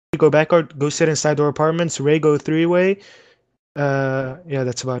Go back or go sit inside door apartments. Ray, go three-way. Yeah,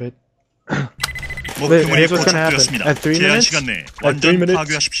 that's about it. Here's what's gonna happen. At 3 minutes,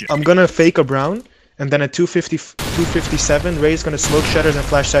 I'm gonna fake a brown, and then at 257, Ray's gonna smoke shutters and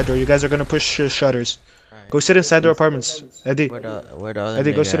flash side door. You guys are gonna push shutters. Go sit inside door apartments. Eddie.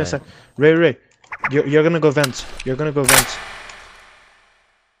 Eddie, go sit inside. Ray. You're gonna go vents. You're gonna go vents.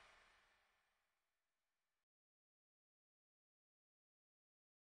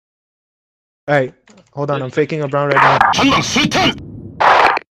 Alright, hold on, I'm faking a brown right now.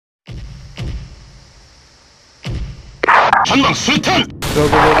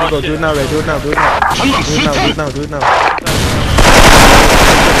 Go, do it now, Ray, do it now. Do it now.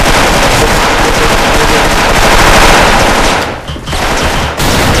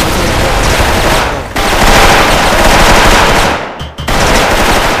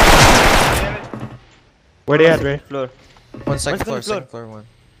 Where they at, Ray? Floor. Second floor, one.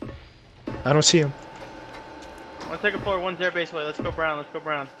 I don't see him. One second floor, one's air base way. Let's go brown.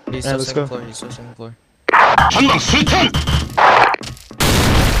 He's yeah, still let's second go. floor, he's still second floor.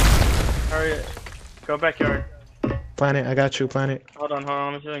 Hurry, go backyard. Planet, I got you, Planet. Hold on.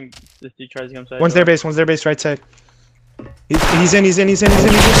 I'm assuming this dude tries to come side. One's their base, right side. He's in. Nice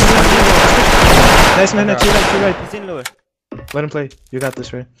man, to your right. He's in lower. Let him play. You got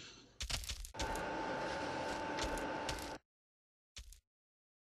this, Ray.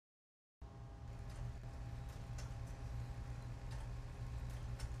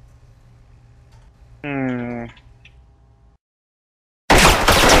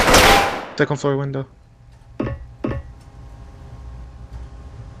 Second floor window.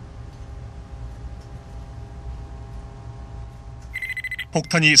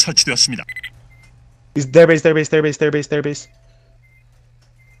 폭탄이 설치되었습니다. He's their base.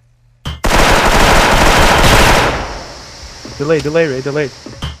 Delay, Ray, delay.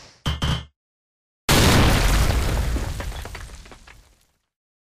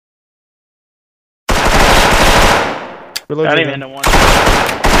 Reload. Not even one.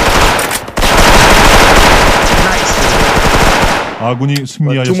 Nice. 아군이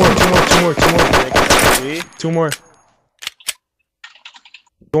승리하였습니다. Two more.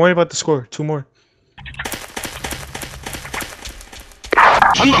 Don't worry about the score. Two more.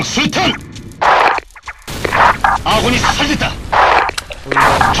 전방 수탄. 아군이 살렸다.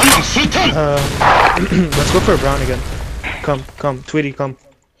 전방 수탄. Let's go for a brown again. Come, Tweety, come.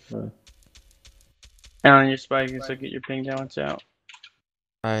 Alan, your spike, so get your ping down, watch out.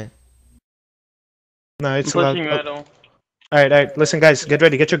 Alright. No, it's I'm allowed. pushing metal. Alright, listen guys, get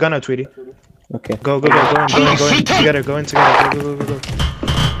ready, get your gun out, Tweety. Okay. Go in. Together, go in together. Go.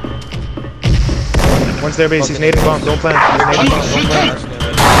 One's their base, he's nading bomb, don't plan.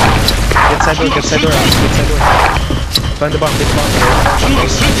 Get side door. Find the bomb, get the bomb.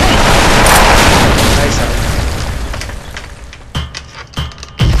 Nice out.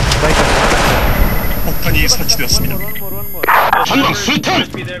 폭탄이 설치되었습니다. 전방 수탄.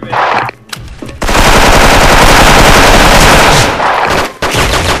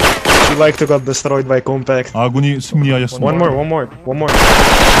 You like to got destroyed by compact. 아군이 승리하였습니다. One more.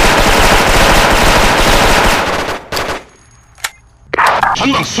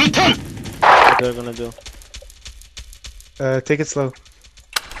 전방 수탄. What they're gonna do? Take it slow.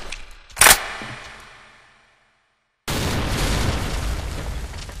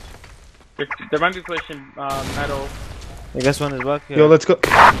 There might be pushing metal. I guess one is back here. Yo, let's go.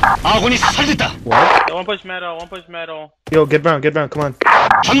 아군이 살렸다. What? One push metal. Yo, get brown, come on.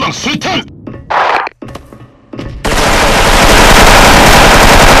 전방 수탄.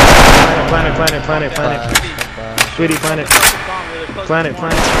 Planet. Sweetie, planet. One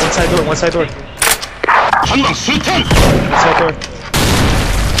side door. 전방 수탄. Inside door.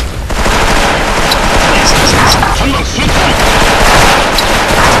 전방 수탄.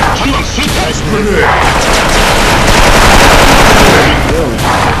 전방 수탄.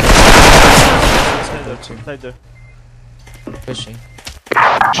 Inside there. Pushing.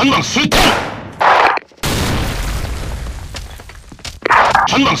 전방 수탄.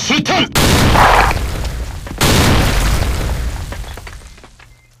 전방 수탄.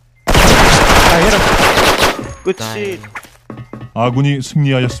 I hit him. Good shit. 아군이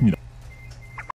승리하였습니다.